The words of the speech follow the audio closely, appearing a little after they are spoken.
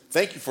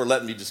thank you for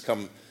letting me just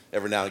come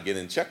every now and again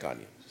and check on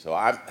you. So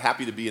I'm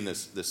happy to be in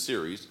this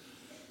series.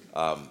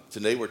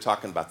 Today we're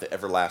talking about the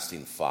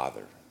everlasting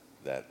Father,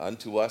 that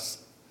unto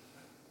us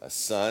a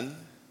son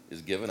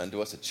is given,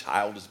 unto us a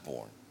child is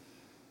born.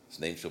 His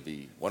name shall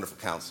be Wonderful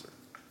Counselor,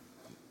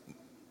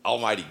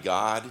 Almighty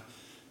God,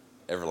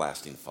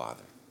 Everlasting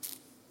Father.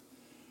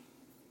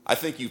 I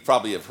think you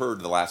probably have heard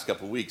in the last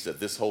couple of weeks that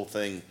this whole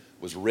thing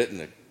was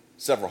written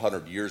several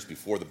hundred years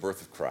before the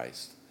birth of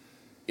Christ,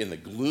 in the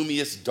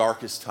gloomiest,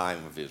 darkest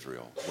time of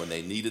Israel, when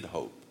they needed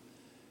hope.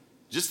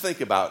 Just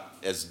think about,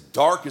 as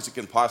dark as it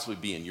can possibly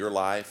be in your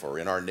life or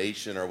in our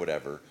nation or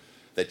whatever,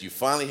 that you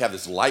finally have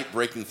this light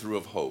breaking through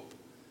of hope.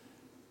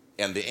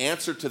 And the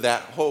answer to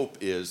that hope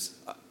is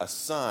a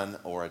son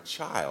or a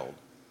child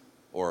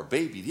or a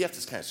baby. You have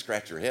to kind of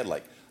scratch your head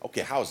like,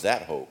 okay, how's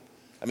that hope?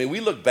 I mean, we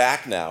look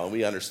back now and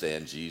we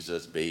understand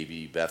Jesus,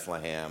 baby,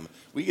 Bethlehem.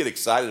 We get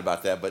excited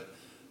about that, but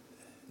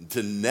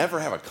to never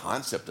have a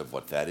concept of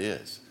what that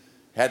is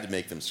had to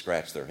make them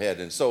scratch their head.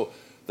 And so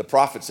the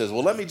prophet says,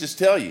 well, let me just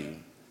tell you,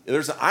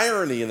 there's an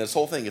irony in this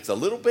whole thing. It's a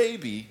little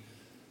baby,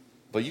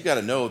 but you got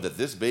to know that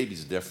this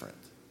baby's different.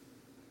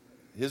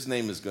 His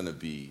name is going to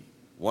be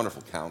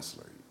Wonderful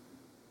Counselor.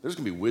 There's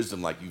going to be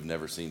wisdom like you've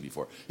never seen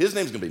before. His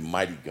name is going to be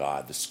Mighty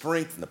God, the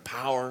strength and the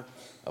power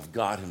of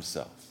God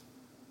himself.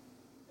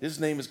 His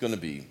name is going to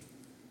be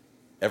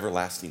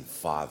Everlasting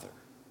Father.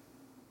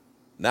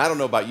 Now, I don't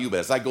know about you, but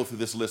as I go through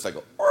this list, I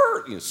go,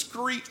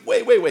 screech,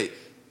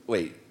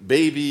 wait,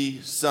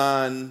 baby,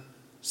 son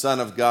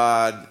of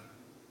God,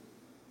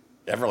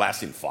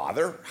 Everlasting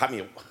Father? I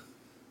mean,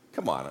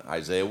 come on,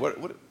 Isaiah, what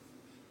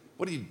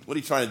are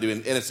you trying to do?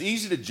 And it's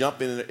easy to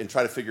jump in and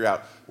try to figure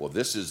out, well,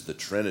 this is the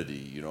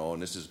Trinity,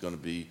 and this is going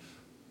to be,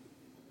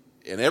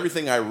 and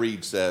everything I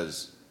read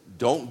says,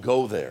 don't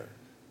go there.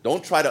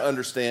 Don't try to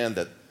understand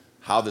that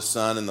how the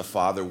Son and the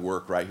Father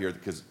work right here,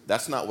 because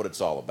that's not what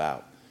it's all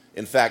about.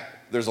 In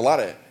fact, there's a lot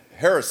of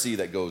heresy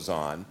that goes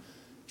on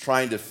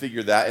trying to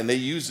figure that, and they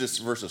use this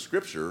verse of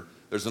Scripture.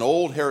 There's an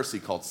old heresy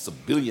called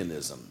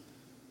Sabellianism.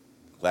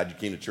 Glad you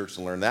came to church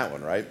to learn that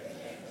one, right?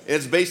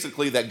 It's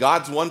basically that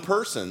God's one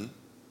person,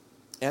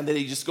 and that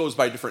he just goes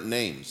by different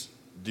names,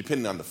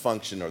 depending on the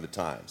function or the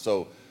time.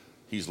 So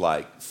he's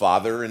like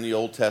Father in the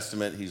Old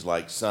Testament. He's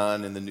like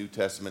Son in the New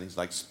Testament. He's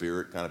like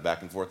Spirit, kind of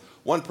back and forth.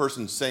 One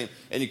person same,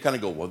 and you kind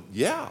of go, well,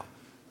 yeah.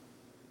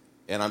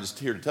 And I'm just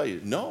here to tell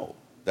you, no,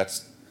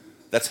 that's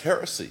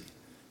heresy.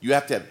 You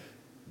have to have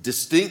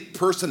distinct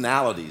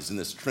personalities in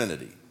this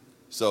Trinity.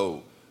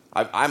 So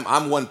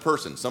I'm one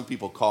person. Some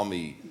people call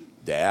me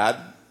Dad.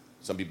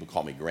 Some people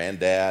call me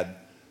Granddad.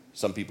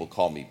 Some people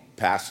call me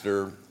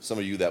Pastor. Some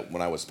of you that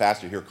when I was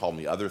pastor here called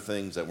me other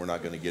things that we're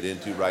not going to get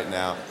into right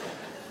now.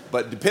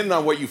 But depending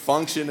on what you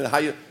function and how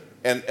you,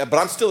 but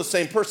I'm still the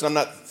same person. I'm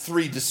not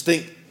three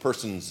distinct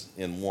persons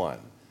in one.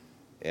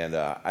 And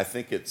I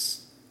think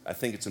it's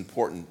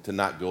important to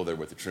not go there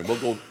with the Trinity.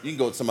 You can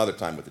go some other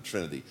time with the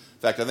Trinity. In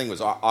fact, I think it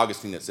was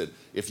Augustine that said,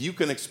 if you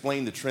can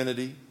explain the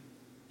Trinity,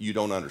 you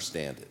don't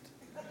understand it.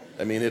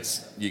 I mean,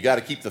 you got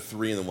to keep the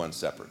three and the one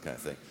separate kind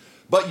of thing.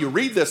 But you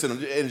read this and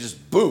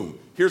just boom,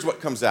 here's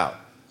what comes out.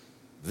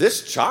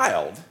 This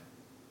child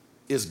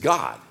is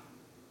God.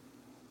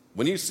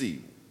 When you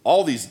see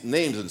all these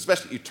names, and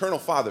especially Eternal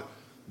Father,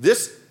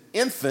 this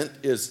infant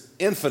is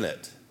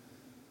infinite.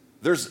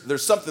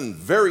 There's something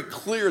very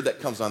clear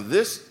that comes on.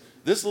 This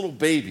little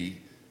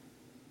baby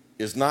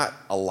is not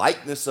a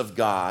likeness of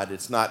God.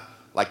 It's not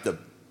like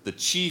the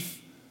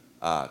chief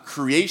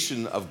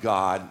creation of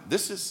God.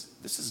 This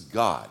is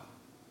God.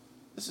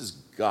 This is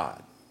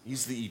God.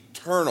 He's the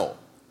eternal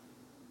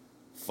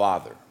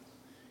Father.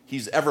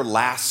 He's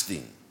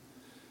everlasting.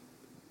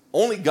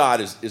 Only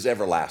God is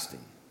everlasting.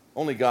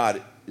 Only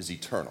God is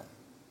eternal.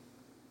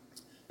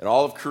 In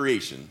all of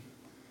creation,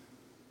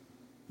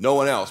 no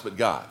one else but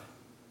God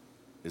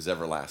is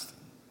everlasting.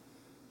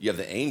 You have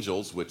the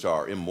angels, which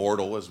are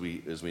immortal, as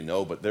we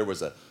know, but there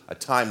was a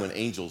time when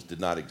angels did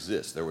not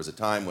exist. There was a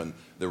time when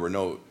there were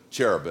no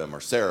cherubim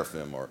or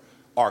seraphim or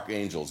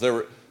archangels.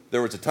 There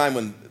was a time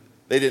when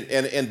they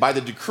didn't, and by the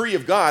decree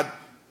of God,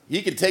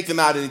 he can take them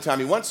out anytime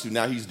he wants to.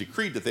 Now he's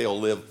decreed that they'll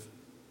live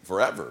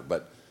forever,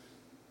 but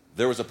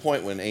there was a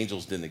point when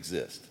angels didn't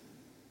exist.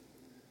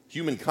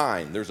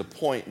 Humankind, there's a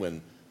point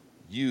when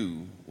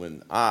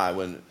when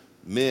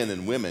men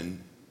and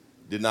women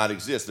did not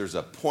exist. There's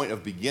a point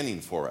of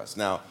beginning for us.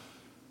 Now,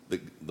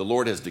 the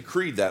Lord has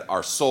decreed that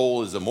our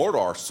soul is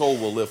immortal. Our soul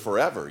will live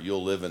forever.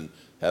 You'll live in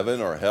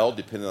heaven or hell,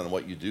 depending on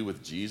what you do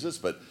with Jesus,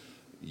 but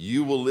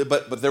you will live.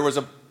 But there was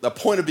a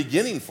point of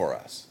beginning for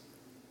us.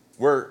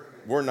 We're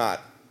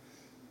not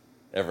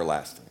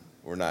everlasting.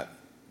 We're not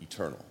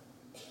eternal.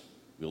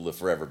 We'll live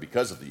forever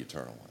because of the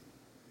eternal one.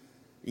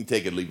 You can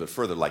take it a little bit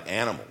further, like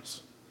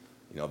animals.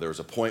 There was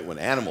a point when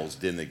animals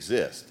didn't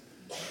exist.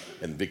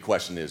 And the big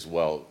question is,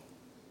 will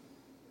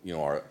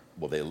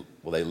they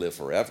live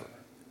forever?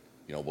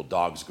 Will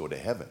dogs go to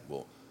heaven?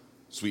 Will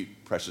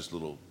sweet, precious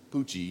little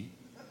Poochie,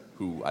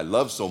 who I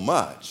love so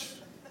much,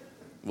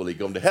 will he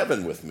go to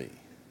heaven with me?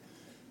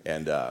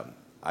 And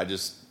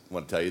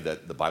want to tell you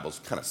that the Bible's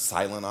kind of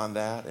silent on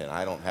that, and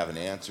I don't have an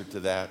answer to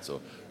that.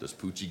 So does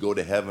Poochie go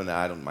to heaven?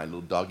 My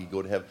little doggy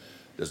go to heaven?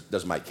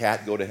 Does my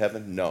cat go to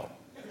heaven? No,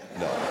 it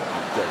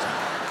doesn't.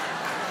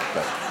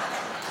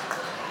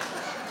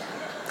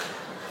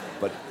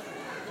 But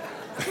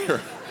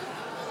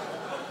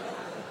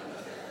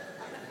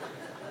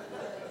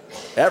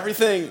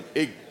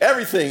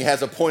everything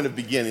has a point of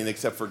beginning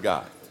except for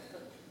God.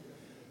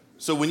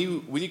 So when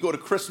you go to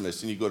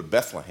Christmas and you go to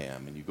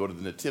Bethlehem and you go to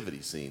the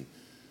nativity scene,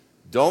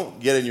 don't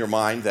get in your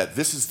mind that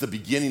this is the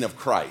beginning of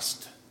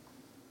Christ.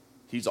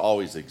 He's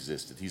always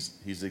existed.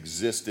 He's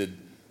existed.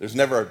 There's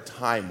never a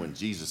time when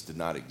Jesus did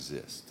not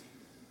exist.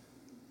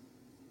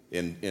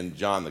 In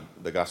John,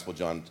 the Gospel of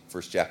John,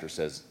 first chapter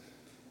says,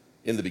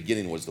 in the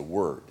beginning was the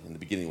Word. In the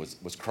beginning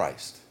was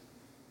Christ.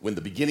 When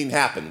the beginning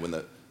happened, when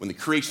the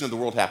creation of the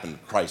world happened,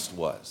 Christ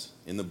was.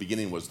 In the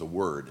beginning was the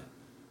Word.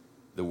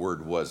 The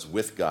Word was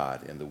with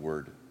God, and the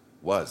Word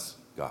was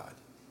God.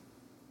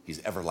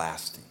 He's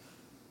everlasting.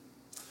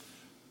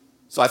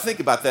 So I think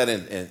about that,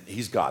 and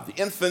he's God. The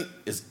infant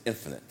is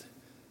infinite.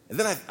 And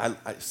then I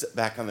sit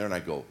back on there and I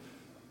go,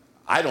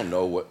 I don't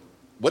know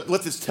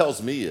what this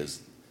tells me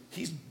is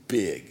he's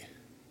big.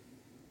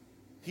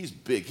 He's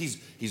big.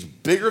 He's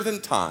bigger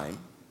than time.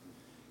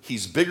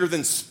 He's bigger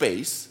than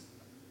space.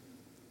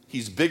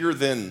 He's bigger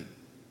than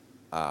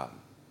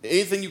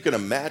anything you can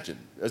imagine.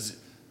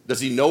 Does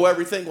he know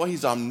everything? Well,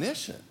 he's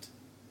omniscient.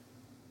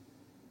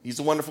 He's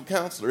a wonderful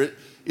counselor.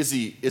 Is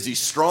he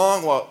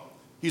strong? Well,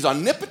 he's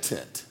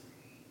omnipotent.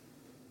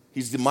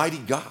 He's the mighty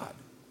God.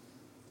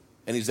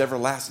 And he's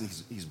everlasting.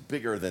 He's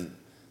bigger than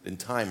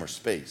time or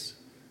space.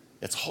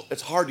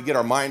 It's hard to get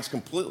our minds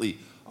completely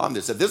on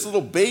this. That this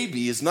little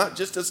baby is not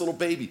just this little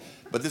baby,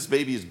 but this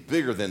baby is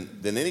bigger than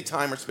any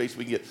time or space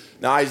we can get.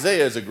 Now,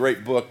 Isaiah is a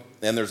great book,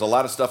 and there's a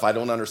lot of stuff I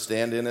don't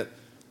understand in it.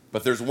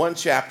 But there's one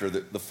chapter,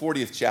 the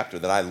 40th chapter,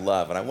 that I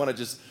love, and I want to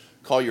just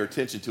call your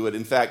attention to it.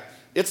 In fact,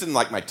 it's in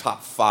like my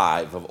top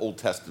 5 of Old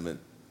Testament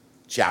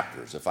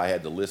chapters. If I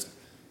had to list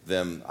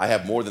them, I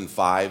have more than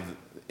 5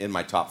 in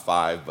my top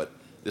 5, but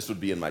this would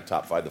be in my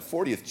top 5. The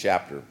 40th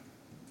chapter,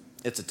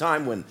 it's a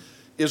time when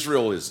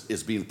Israel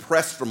is being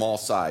pressed from all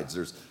sides.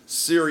 There's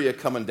Syria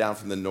coming down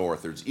from the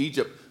north. There's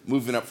Egypt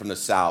moving up from the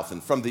south.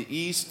 And from the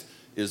east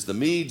is the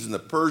Medes and the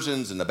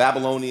Persians and the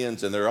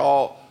Babylonians, and they're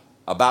all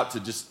about to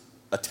just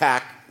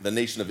attack the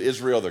nation of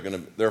Israel.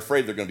 They're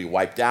afraid they're going to be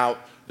wiped out.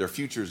 Their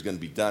future is going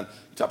to be done.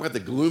 You talk about the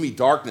gloomy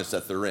darkness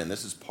that they're in.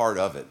 This is part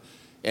of it.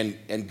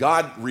 And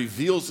God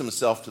reveals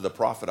himself to the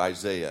prophet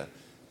Isaiah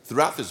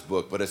throughout this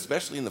book, but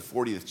especially in the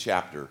 40th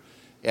chapter,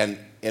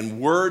 and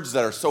words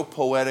that are so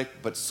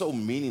poetic but so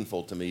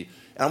meaningful to me.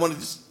 And I want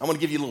to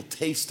give you a little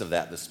taste of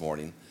that this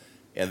morning,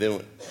 and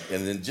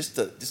then just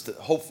to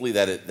hopefully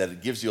that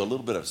it gives you a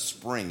little bit of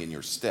spring in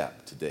your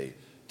step today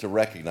to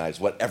recognize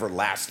what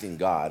everlasting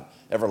God,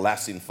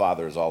 everlasting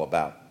Father is all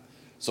about.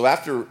 So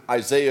after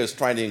Isaiah is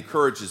trying to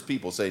encourage his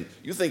people, saying,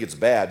 you think it's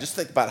bad, just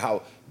think about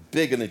how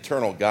big and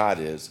eternal God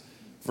is.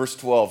 Verse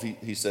 12,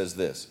 he says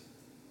this,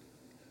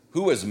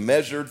 who has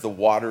measured the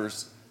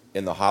waters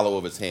in the hollow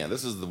of his hand?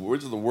 These are the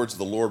words of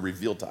the Lord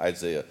revealed to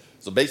Isaiah.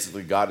 So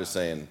basically God is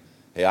saying,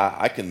 hey,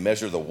 I can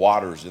measure the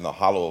waters in the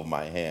hollow of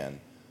my hand,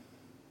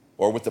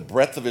 or with the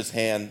breadth of his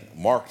hand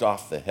marked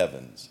off the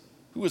heavens.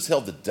 Who has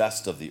held the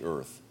dust of the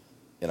earth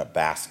in a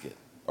basket,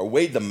 or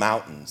weighed the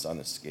mountains on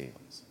the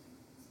scales?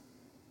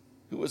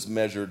 Who has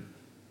measured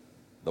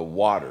the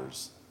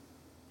waters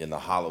in the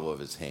hollow of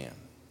his hand?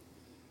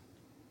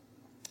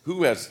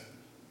 Who is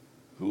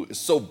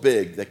so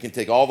big that can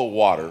take all the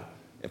water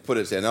and put it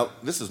in his hand? Now,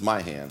 this is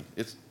my hand.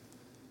 It's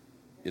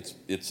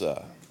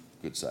a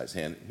good sized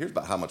hand. Here's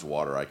about how much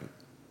water I can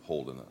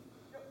hold in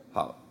a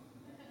hollow.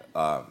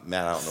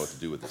 Matt, I don't know what to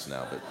do with this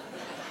now, but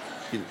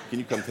can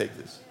you come take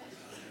this?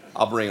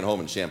 I'll bring it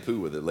home and shampoo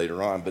with it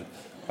later on, but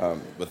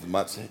with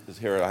much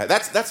hair I have.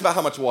 That's about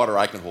how much water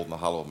I can hold in the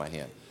hollow of my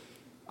hand.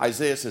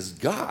 Isaiah says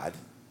God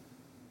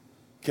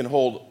can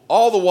hold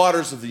all the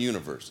waters of the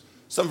universe.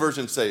 Some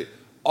versions say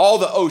all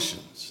the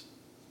oceans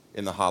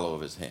in the hollow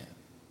of his hand.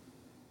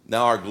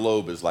 Now our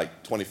globe is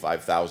like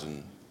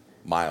 25,000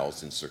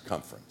 miles in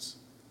circumference.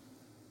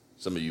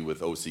 Some of you with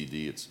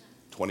OCD, it's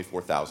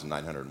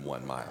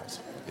 24,901 miles.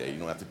 Okay, you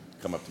don't have to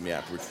come up to me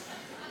afterwards.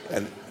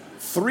 And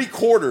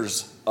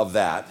 3/4 of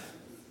that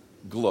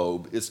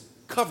globe is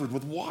covered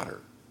with water.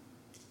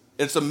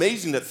 It's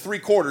amazing that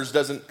 3/4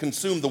 doesn't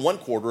consume the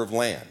 1/4 of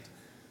land.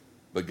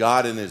 But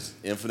God, in his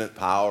infinite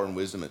power and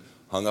wisdom,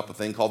 hung up a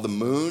thing called the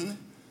moon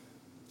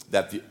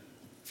that a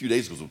few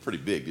days ago was pretty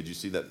big. Did you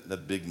see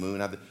that big moon?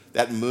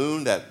 That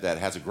moon that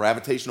has a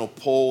gravitational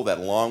pull that,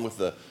 along with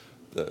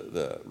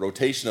the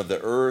rotation of the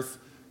earth,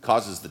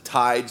 causes the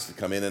tides to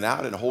come in and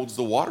out and holds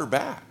the water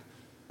back.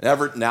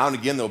 And now and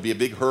again, there'll be a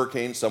big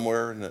hurricane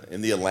somewhere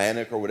in the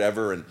Atlantic or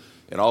whatever, and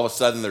all of a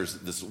sudden there's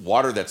this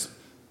water that's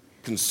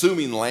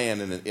consuming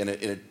land, and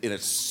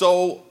it's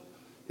so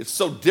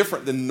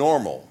different than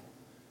normal.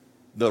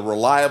 The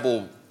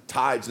reliable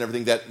tides and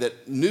everything,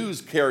 that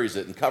news carries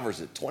it and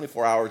covers it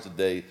 24 hours a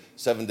day,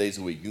 7 days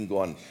a week. You can go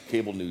on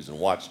cable news and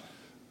watch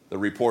the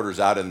reporters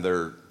out in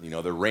their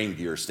rain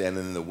gear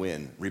standing in the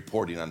wind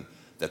reporting on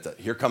that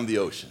here come the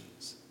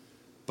oceans.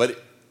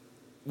 But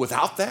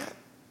without that,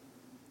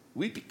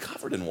 we'd be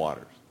covered in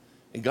waters.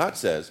 And God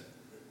says,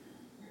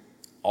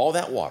 all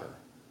that water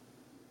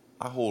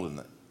I hold in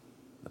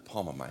the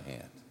palm of my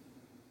hand.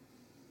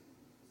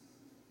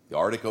 The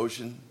Arctic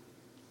Ocean,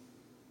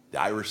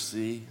 the Irish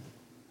Sea,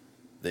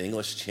 the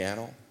English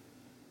Channel,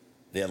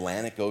 the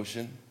Atlantic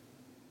Ocean,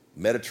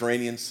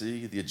 Mediterranean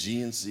Sea, the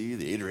Aegean Sea,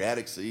 the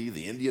Adriatic Sea,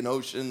 the Indian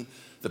Ocean,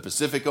 the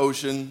Pacific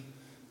Ocean,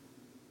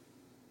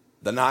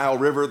 the Nile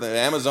River, the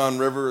Amazon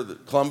River, the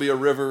Columbia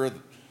River,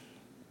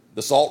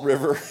 the Salt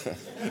River,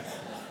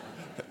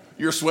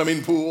 your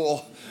swimming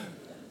pool,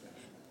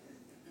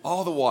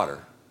 all the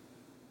water.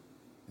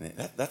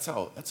 That's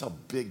how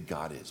big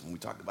God is when we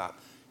talk about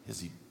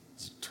his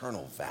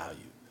eternal value.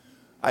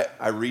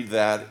 I read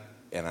that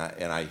and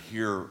I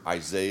hear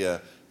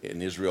Isaiah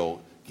and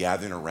Israel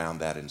gathering around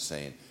that and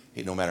saying,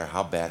 hey, no matter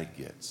how bad it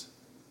gets,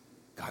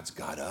 God's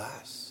got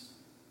us.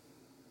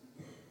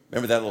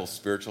 Remember that little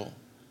spiritual?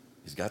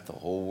 He's got the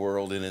whole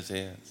world in his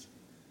hands.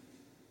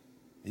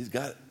 He's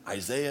got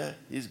Isaiah.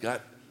 He's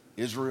got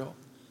Israel.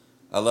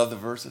 I love the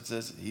verse that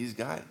says, he's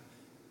got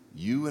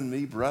you and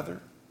me,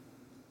 brother,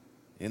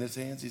 in his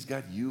hands. He's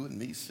got you and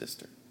me,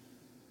 sister,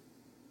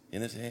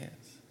 in his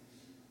hands.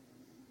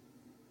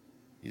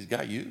 He's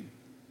got you.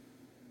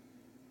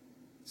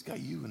 He's got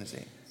you in his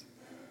hands.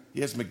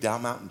 He has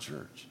McDowell Mountain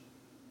Church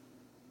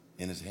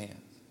in his hands.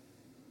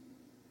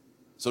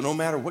 So no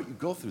matter what you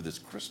go through this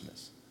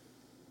Christmas,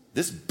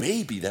 this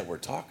baby that we're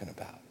talking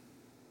about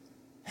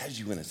has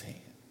you in his hands.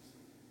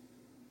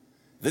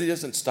 Then he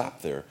doesn't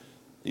stop there.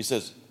 He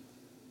says,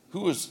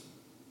 who is,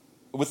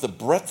 with the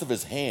breadth of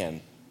his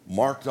hand,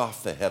 marked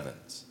off the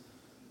heavens.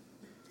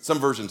 Some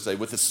versions say,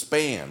 with his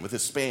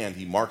span,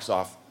 he marks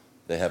off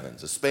the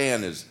heavens. A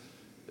span is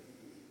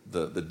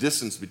the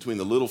distance between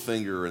the little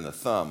finger and the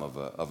thumb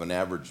of an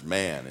average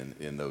man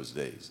in those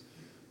days.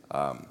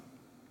 I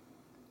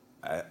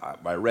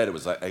read it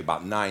was like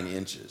about 9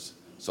 inches.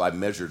 So I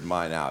measured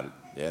mine out,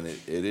 and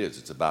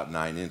it's about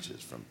 9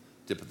 inches from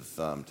tip of the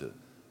thumb to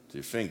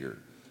your finger.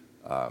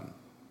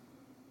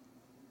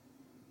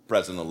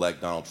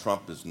 President-elect Donald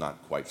Trump is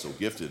not quite so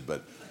gifted,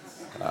 but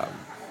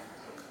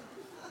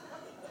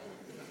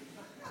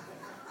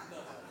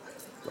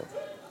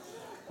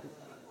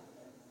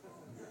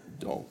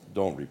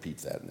don't repeat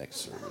that next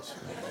service.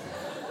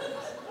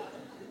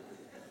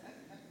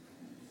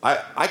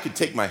 I could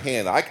take my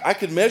hand. I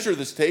could measure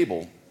this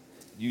table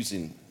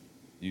using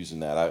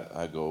that.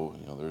 I go,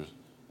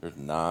 there's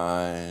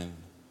 9,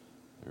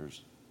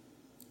 there's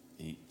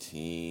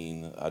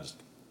 18. I just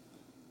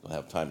don't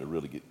have time to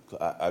really get.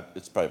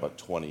 It's probably about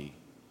 20,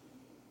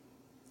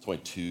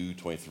 22,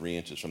 23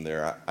 inches from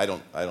there. I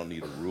don't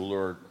need a ruler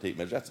or tape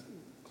measure. That's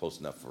close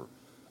enough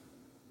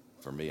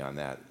for me on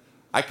that.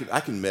 I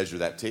can measure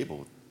that table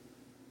with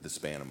the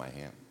span of my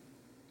hand.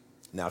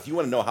 Now, if you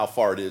want to know how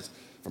far it is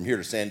from here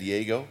to San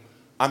Diego,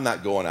 I'm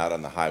not going out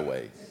on the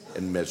highway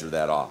and measure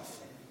that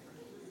off.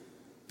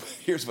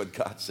 Here's what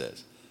God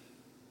says.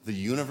 The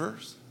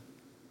universe,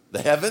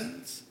 the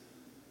heavens,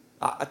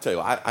 I tell you,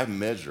 I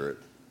measure it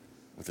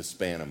with the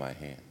span of my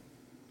hand.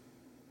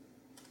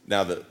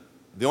 Now, the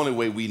only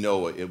way we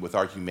know it with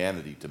our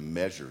humanity to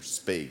measure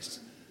space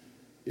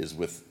is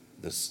with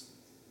the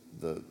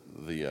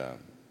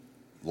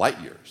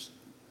light years.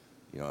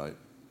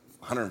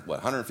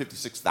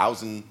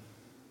 156,000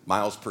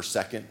 miles per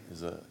second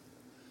is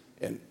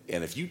and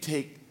if you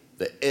take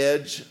the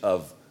edge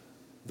of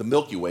the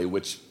Milky Way,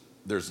 which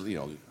there's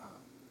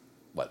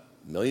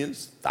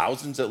millions,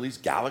 thousands at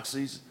least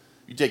galaxies.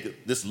 You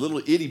take this little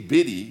itty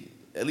bitty,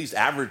 at least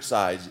average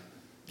size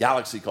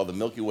galaxy called the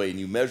Milky Way, and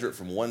you measure it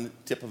from one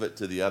tip of it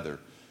to the other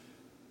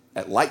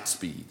at light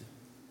speed.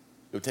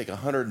 It would take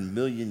 100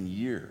 million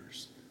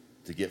years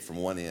to get from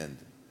one end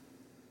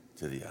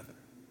to the other.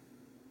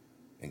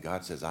 And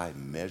God says, I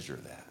measure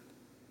that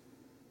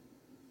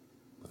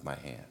with my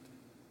hand.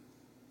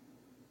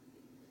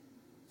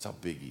 That's how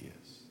big he is.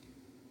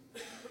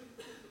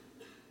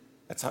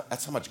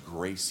 That's how much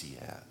grace he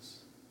has.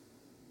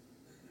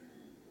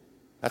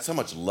 That's how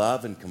much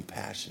love and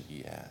compassion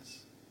he has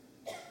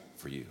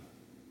for you.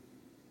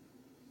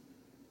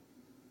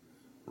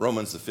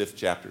 Romans, the 5th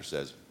chapter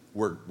says,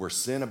 where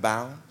sin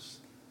abounds,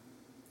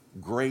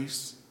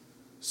 grace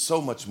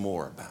so much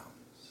more abounds.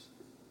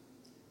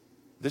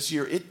 This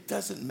year, it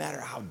doesn't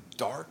matter how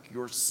dark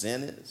your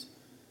sin is.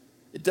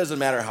 It doesn't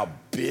matter how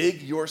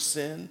big your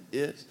sin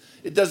is.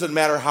 It doesn't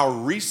matter how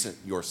recent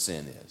your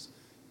sin is.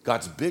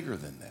 God's bigger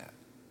than that.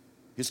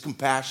 His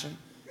compassion,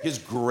 his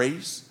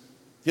grace,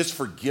 his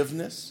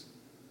forgiveness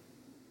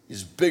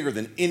is bigger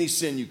than any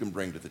sin you can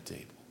bring to the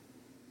table.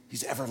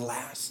 He's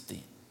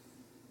everlasting.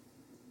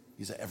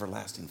 He's an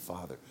everlasting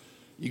Father.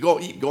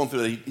 Going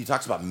through that, he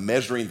talks about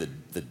measuring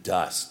the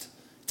dust.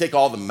 Take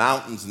all the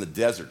mountains and the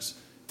deserts.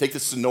 Take the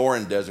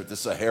Sonoran Desert, the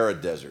Sahara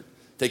Desert.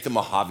 Take the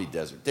Mojave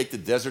Desert. Take the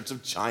deserts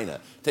of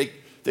China. Take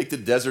the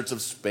deserts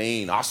of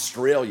Spain,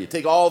 Australia.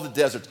 Take all the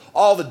deserts,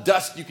 all the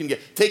dust you can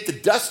get. Take the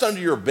dust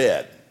under your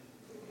bed.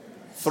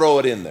 throw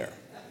it in there.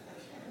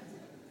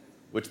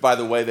 Which, by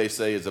the way, they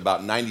say is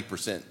about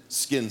 90%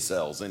 skin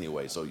cells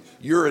anyway. So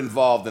you're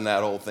involved in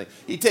that whole thing.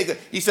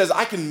 He says,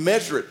 I can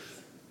measure it.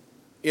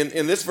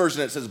 In this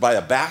version, it says by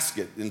a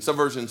basket. In some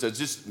versions,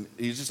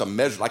 he's just a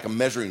measure, like a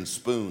measuring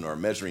spoon or a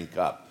measuring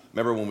cup.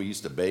 Remember when we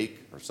used to bake,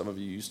 or some of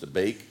you used to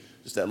bake,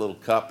 just that little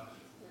cup?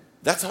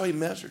 That's how he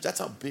measures. That's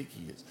how big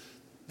he is.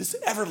 This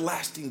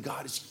everlasting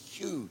God is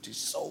huge. He's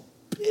so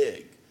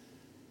big.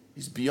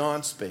 He's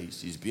beyond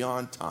space. He's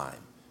beyond time.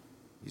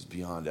 He's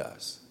beyond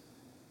us.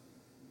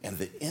 And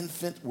the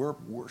infant we're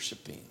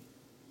worshiping,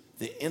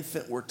 the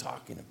infant we're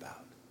talking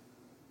about,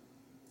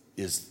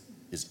 is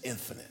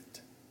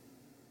infinite.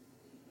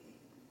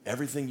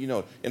 Everything you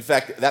know. In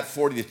fact, that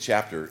 40th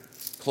chapter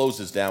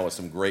closes down with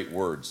some great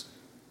words.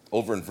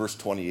 Over in verse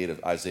 28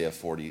 of Isaiah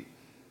 40,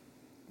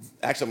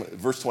 actually,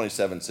 verse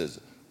 27 says,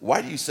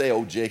 why do you say,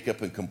 O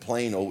Jacob, and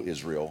complain, O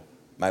Israel?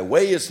 My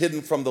way is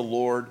hidden from the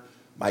Lord.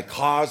 My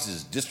cause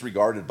is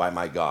disregarded by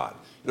my God.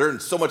 They're in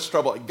so much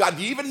trouble. God,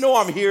 do you even know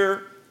I'm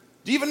here?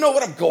 Do you even know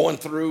what I'm going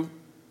through?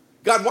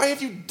 God, why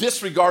have you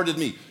disregarded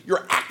me?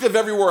 You're active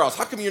everywhere else.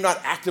 How come you're not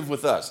active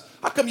with us?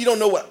 How come you don't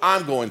know what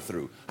I'm going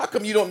through? How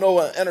come you don't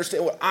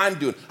understand what I'm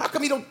doing? How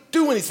come you don't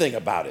do anything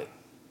about it?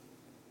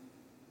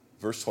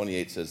 Verse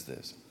 28 says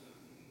this,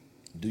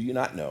 do you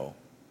not know?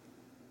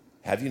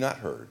 Have you not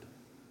heard?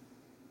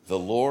 The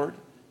Lord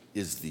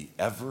is the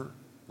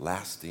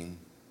everlasting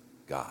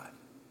God.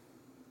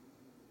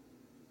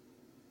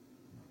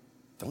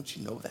 Don't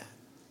you know that?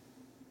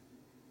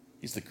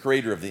 He's the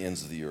creator of the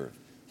ends of the earth.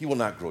 He will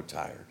not grow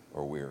tired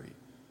or weary.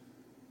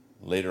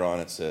 Later on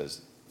it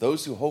says,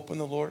 those who hope in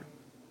the Lord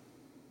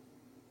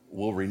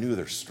will renew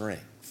their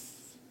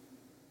strength.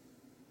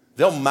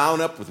 They'll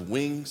mount up with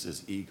wings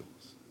as eagles.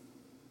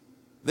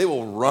 They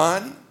will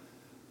run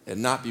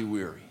and not be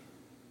weary.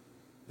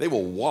 They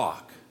will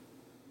walk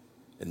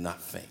and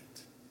not faint.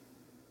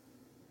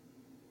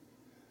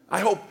 I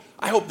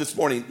hope this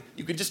morning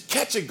you can just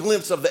catch a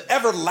glimpse of the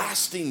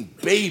everlasting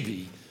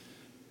baby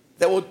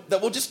that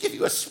will just give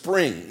you a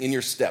spring in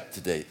your step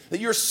today, that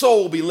your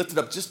soul will be lifted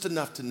up just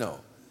enough to know.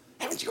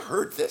 Haven't you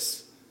heard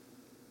this?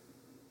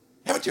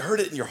 Haven't you heard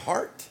it in your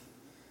heart?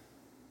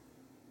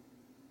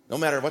 No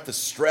matter what the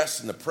stress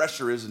and the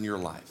pressure is in your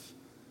life,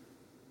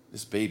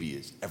 this baby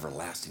is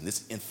everlasting.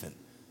 This infant,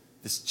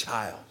 this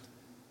child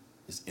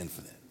is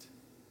infinite.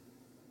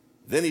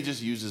 Then he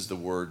just uses the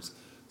words,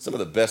 some of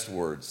the best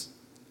words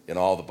in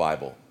all the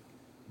Bible,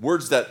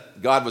 words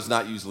that God was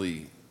not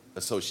usually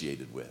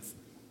associated with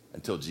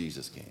until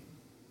Jesus came.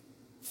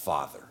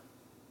 Father.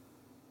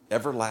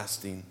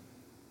 Everlasting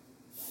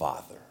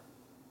Father.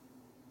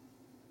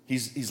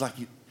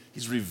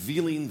 He's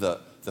revealing the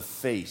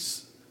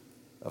face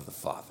of the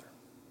Father.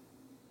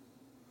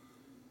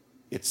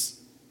 It's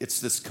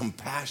this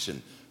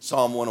compassion.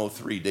 Psalm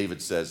 103,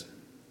 David says,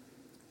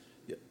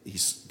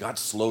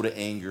 God's slow to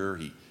anger.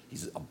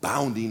 He's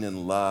abounding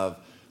in love.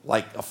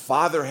 Like a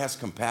father has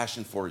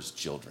compassion for his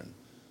children,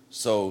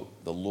 so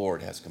the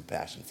Lord has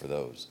compassion for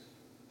those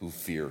who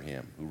fear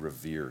him, who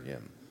revere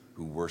him,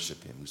 who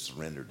worship him, who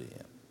surrender to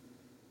him.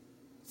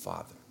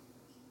 Father.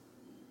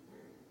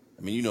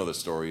 I mean, you know the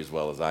story as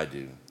well as I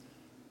do,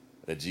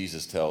 that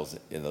Jesus tells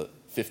in the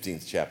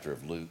 15th chapter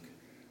of Luke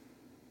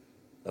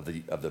of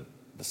the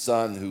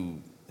son who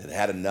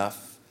had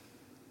enough,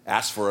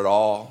 asked for it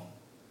all,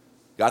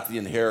 got the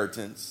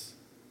inheritance,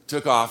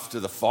 took off to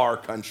the far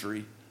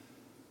country,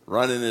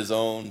 running his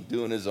own,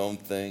 doing his own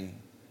thing,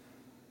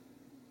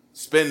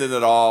 spending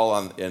it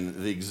all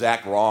in the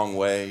exact wrong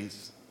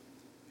ways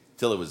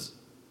till he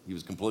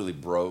was completely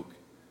broke.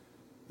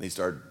 And he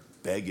started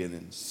begging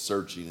and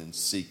searching and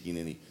seeking,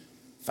 and he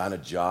found a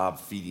job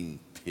feeding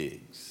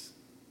pigs.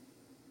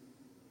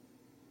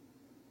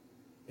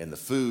 And the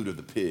food of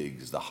the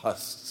pigs, the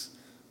husks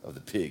of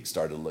the pigs,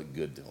 started to look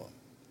good to him.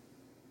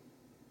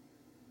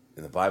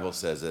 And the Bible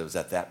says it was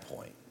at that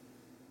point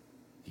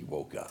he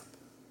woke up,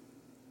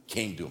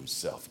 came to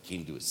himself,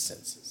 came to his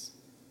senses.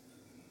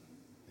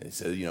 And he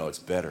said, it's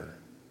better.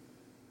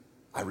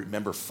 I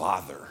remember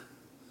Father,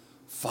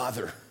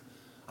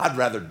 I'd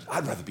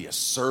rather be a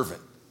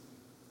servant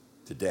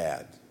to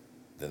Dad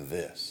than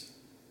this.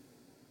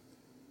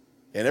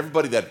 And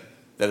everybody that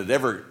had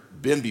ever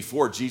been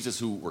before Jesus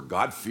who were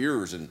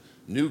God-fearers and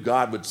knew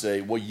God would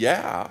say, well,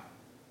 yeah,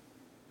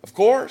 of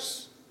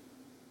course.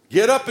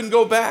 Get up and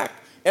go back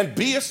and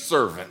be a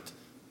servant.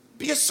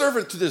 Be a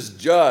servant to this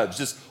judge,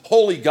 this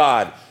holy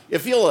God.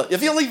 If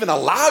he'll even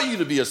allow you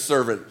to be a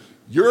servant,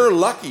 you're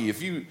lucky.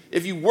 If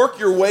you work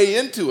your way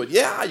into it,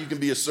 yeah, you can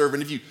be a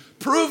servant. If you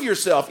prove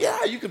yourself,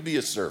 yeah, you can be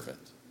a servant.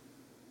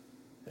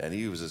 And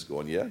he was just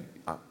going, yeah,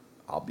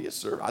 I'll be a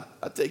servant.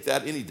 I'll take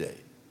that any day.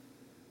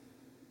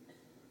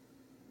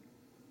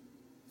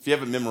 If you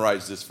haven't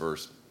memorized this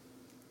verse,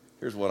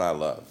 here's what I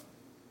love.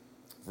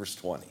 Verse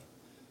 20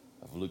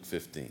 of Luke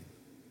 15.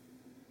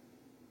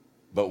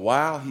 But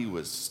while he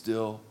was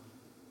still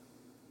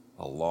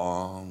a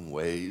long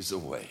ways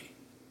away,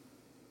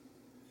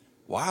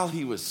 while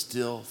he was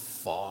still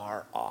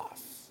far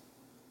off,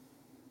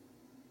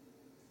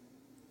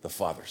 the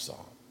Father saw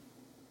him.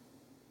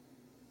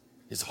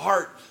 His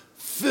heart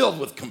filled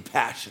with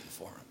compassion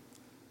for him.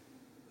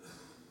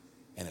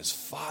 And his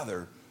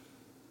father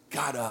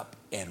got up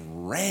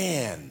and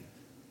ran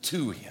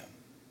to him,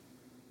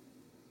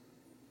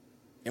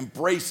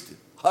 embraced him,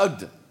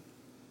 hugged him,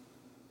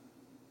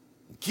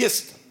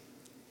 kissed him,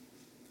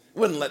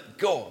 wouldn't let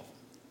go of him.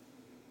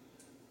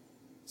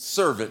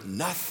 Servant,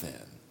 nothing.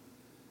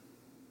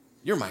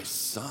 You're my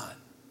son.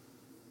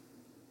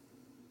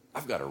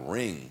 I've got a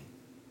ring,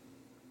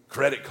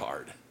 credit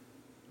card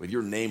with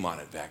your name on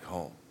it back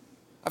home.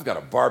 I've got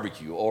a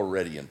barbecue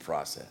already in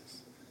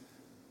process.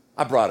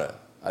 I brought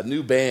a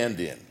new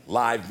band in,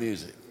 live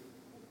music.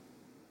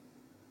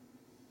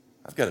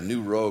 I've got a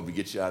new robe to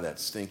get you out of that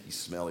stinky,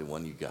 smelly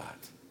one you got.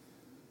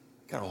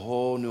 Got a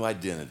whole new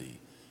identity.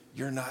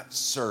 You're not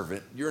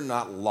servant. You're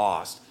not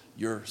lost.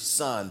 You're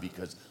son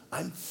because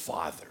I'm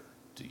father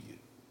to you.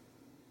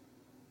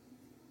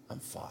 I'm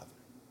father.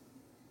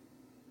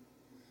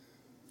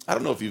 I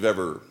don't know if you've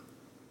ever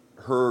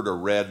heard or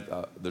read,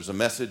 there's a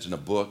message in a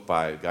book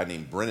by a guy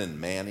named Brennan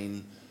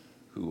Manning,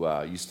 who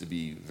used to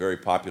be very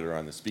popular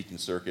on the speaking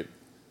circuit,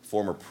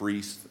 former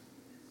priest.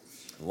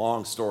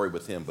 Long story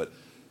with him, but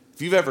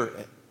if you've ever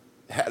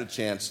had a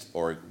chance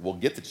or will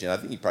get the chance, I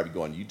think you probably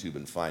go on YouTube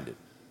and find it.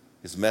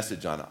 His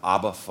message on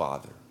Abba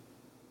Father.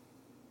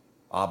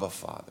 Abba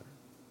Father.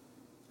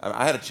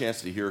 I had a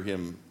chance to hear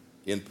him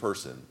in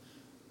person,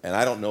 and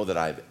I don't know that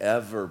I've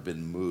ever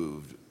been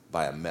moved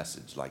by a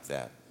message like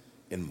that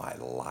in my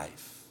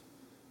life.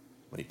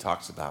 When he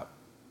talks about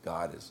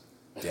God as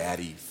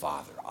Daddy,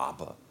 Father,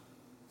 Abba,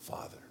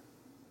 Father.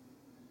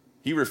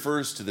 He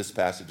refers to this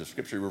passage of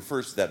Scripture, he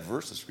refers to that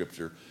verse of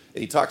Scripture,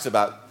 and he talks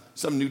about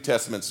some New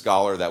Testament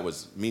scholar that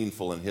was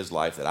meaningful in his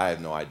life that I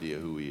have no idea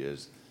who he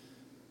is.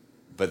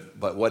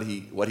 But what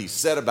he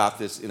said about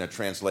this in a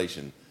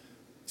translation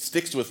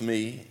sticks with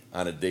me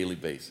on a daily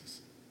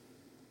basis.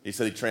 He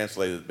said he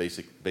translated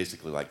it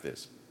basically like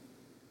this.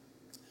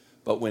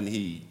 But when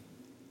he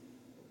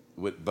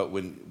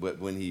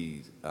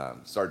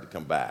started to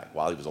come back,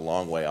 while he was a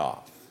long way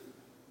off,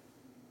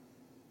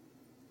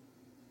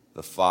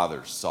 the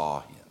Father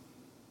saw him,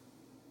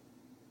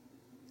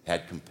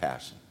 had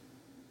compassion,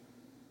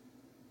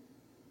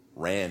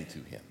 ran to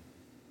him,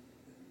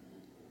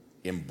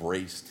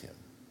 embraced him,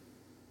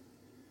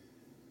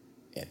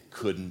 and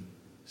couldn't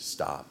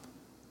stop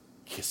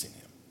kissing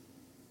him.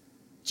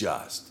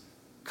 Just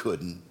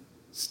couldn't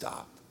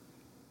stop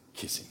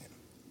kissing him.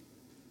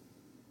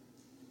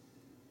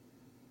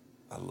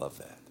 I love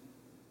that.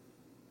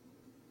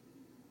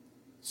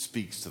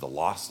 Speaks to the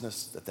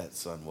lostness that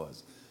son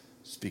was.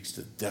 Speaks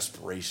to the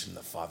desperation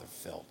the Father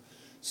felt.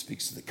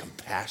 Speaks to the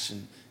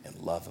compassion and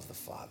love of the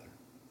Father.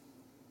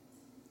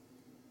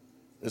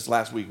 This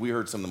last week, we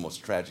heard some of the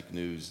most tragic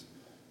news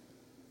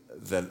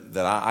that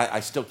I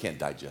still can't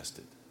digest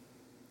it.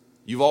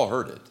 You've all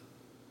heard it.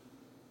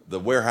 The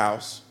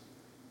warehouse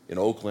in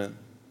Oakland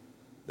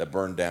that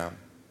burned down.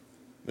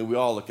 I mean, we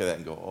all look at that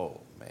and go,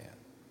 oh, man,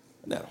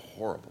 isn't that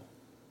horrible?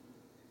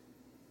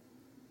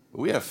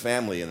 But we had a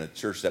family in a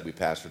church that we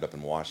pastored up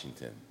in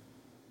Washington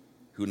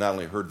who not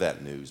only heard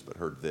that news, but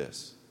heard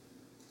this.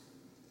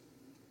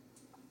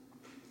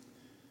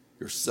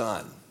 Your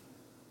son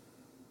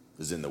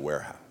is in the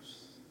warehouse.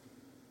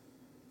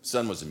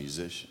 Son was a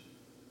musician.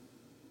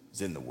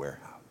 He's in the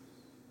warehouse.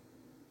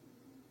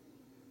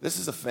 This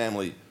is a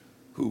family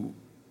who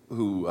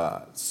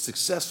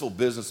successful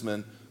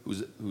businessman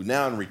who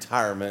now in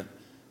retirement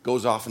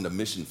goes off into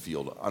mission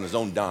field on his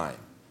own dime.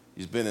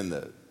 He's been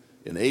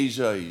in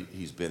Asia.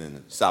 He's been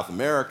in South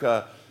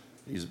America.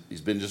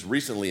 He's been just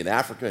recently in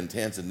Africa and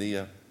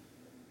Tanzania.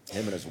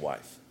 Him and his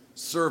wife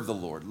serve the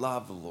Lord,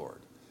 love the Lord.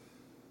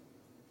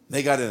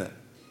 They got in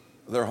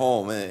their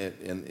home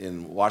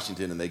in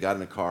Washington, and they got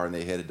in a car and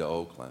they headed to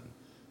Oakland,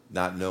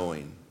 not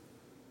knowing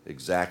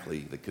exactly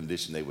the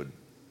condition they would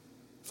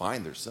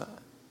find their son,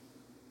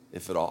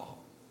 if at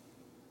all.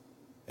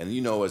 And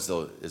you know, as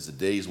the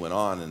days went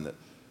on and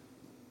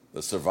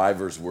the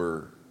survivors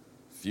were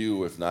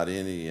few, if not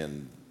any,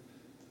 and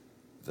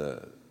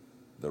the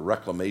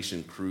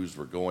reclamation crews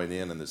were going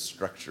in this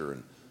structure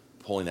and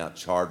pulling out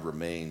charred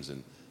remains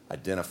and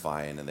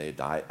identifying, and they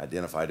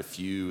identified a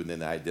few, and then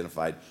they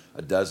identified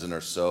a dozen or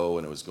so,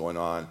 and it was going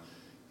on.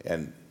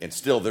 And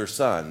still their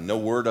son, no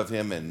word of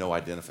him and no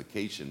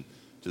identification,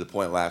 to the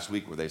point last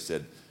week where they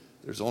said,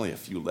 there's only a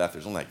few left.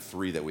 There's only like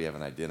 3 that we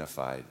haven't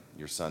identified,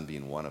 your son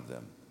being one of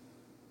them.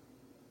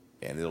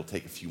 And it'll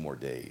take a few more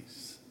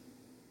days.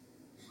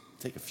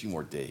 Take a few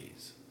more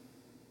days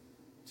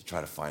to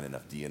try to find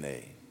enough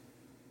DNA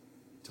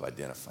to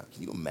identify.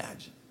 Can you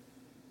imagine?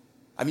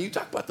 I mean, you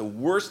talk about the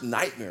worst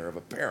nightmare of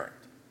a parent.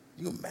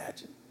 Can you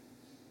imagine?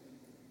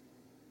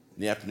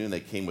 In the afternoon,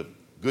 they came with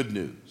good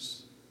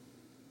news.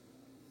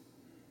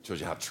 Shows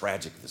you how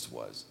tragic this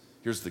was.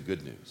 Here's the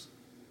good news.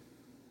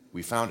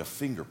 We found a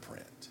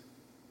fingerprint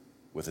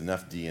with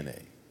enough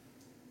DNA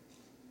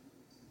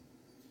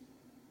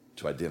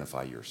to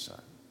identify your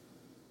son.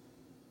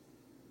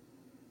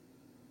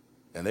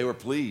 And they were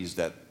pleased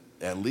that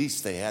at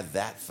least they had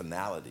that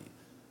finality,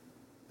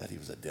 that he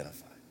was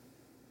identified.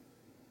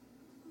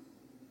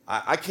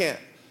 I can't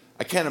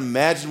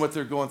imagine what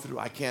they're going through.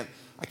 I can't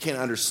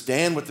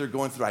understand what they're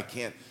going through. I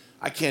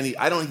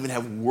don't even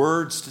have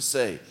words to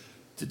say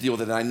to deal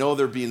with it. And I know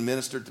they're being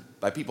ministered to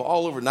by people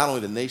all over, not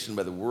only the nation,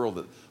 but the world,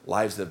 that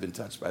lives that have been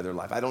touched by their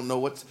life. I don't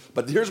know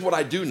but here's what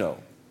I do know.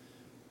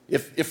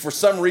 If for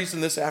some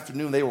reason this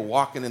afternoon they were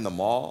walking in the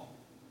mall,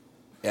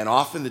 and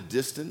off in the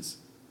distance,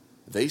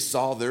 they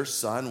saw their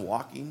son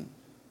walking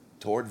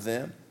toward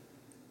them,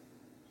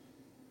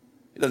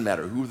 it doesn't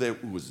matter who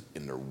was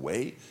in their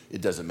way.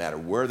 It doesn't matter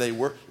where they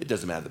were. It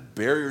doesn't matter the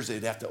barriers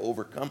they'd have to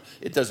overcome.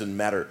 It doesn't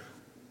matter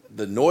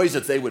the noise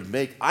that they would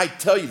make. I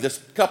tell you, this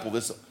couple,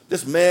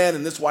 this man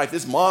and this wife,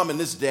 this mom and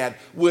this dad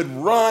would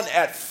run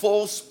at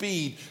full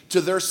speed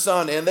to their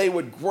son, and they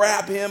would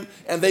grab him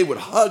and they would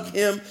hug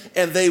him,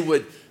 and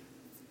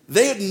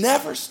they'd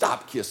never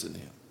stop kissing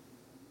him.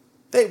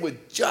 They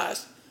would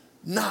just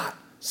not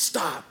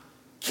stop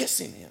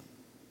kissing him.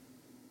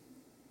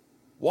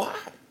 Why?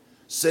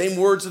 Same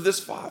words of this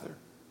father.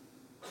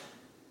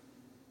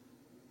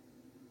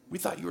 We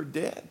thought you were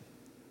dead,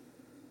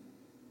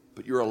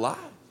 but you're alive.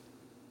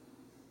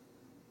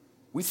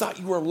 We thought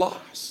you were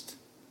lost,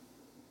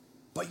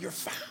 but you're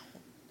found.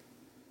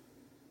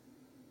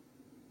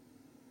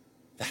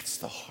 That's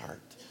the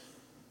heart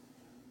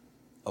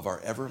of our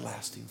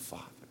everlasting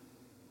Father.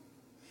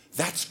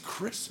 That's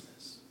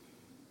Christmas.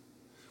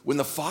 When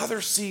the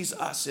Father sees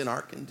us in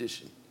our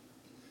condition,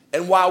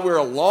 and while we're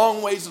a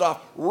long ways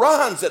off,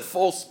 runs at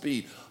full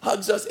speed,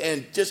 hugs us,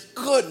 and just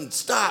couldn't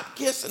stop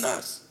kissing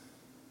us.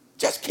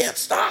 Just can't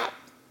stop.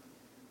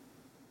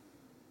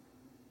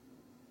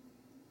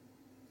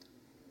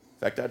 In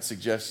fact, I'd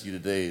suggest to you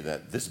today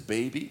that this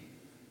baby,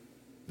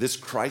 this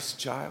Christ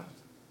child,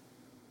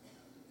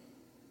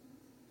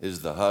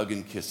 is the hug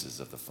and kisses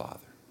of the Father.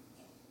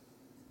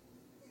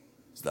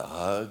 It's the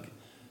hug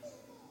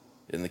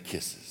and the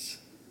kisses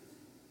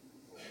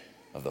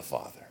of the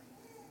Father.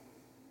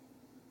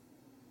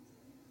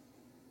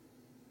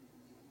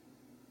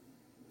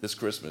 This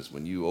Christmas,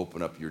 when you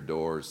open up your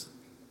doors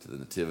to the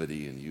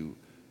Nativity and you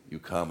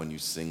come and you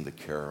sing the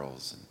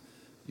carols and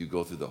you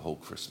go through the whole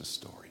Christmas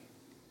story,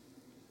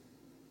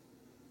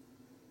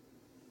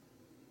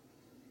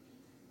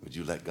 would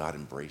you let God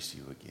embrace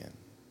you again?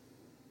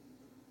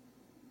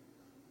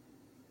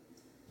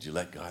 Would you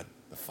let God,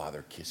 the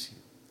Father, kiss you?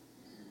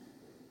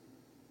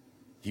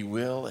 He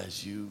will,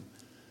 as you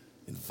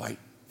invite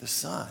the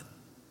Son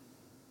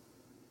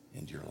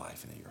into your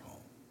life and into your home.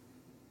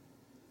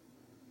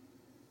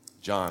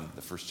 John,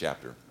 the first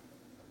chapter,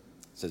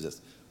 says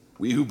this: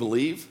 we who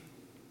believe,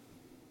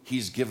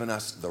 he's given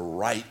us the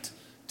right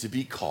to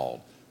be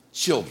called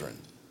children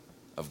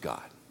of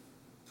God.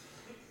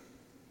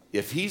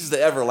 If he's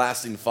the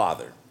everlasting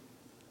Father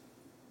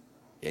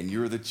and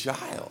you're the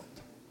child,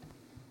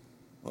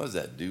 what does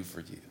that do for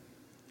you?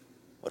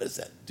 What does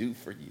that do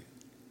for you?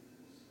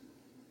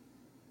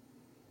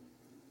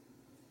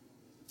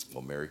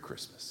 Well, Merry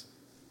Christmas.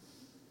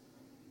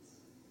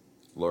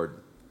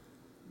 Lord,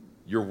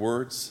 your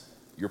words,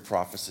 your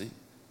prophecy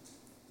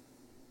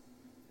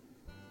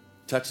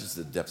touches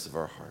the depths of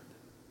our heart.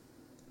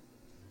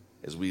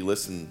 As we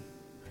listen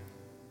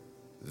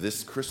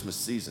this Christmas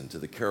season to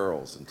the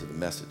carols and to the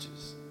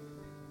messages,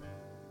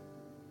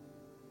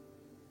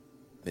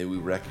 may we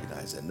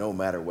recognize that no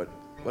matter what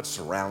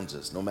surrounds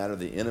us, no matter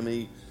the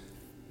enemy,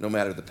 no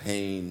matter the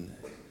pain,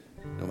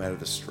 no matter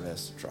the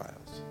stress,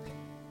 trials,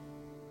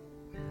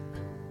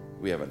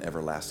 we have an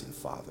everlasting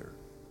Father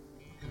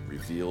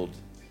revealed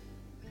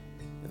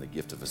in the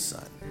gift of a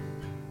Son.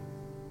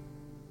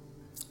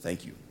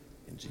 Thank you,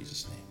 in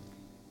Jesus' name.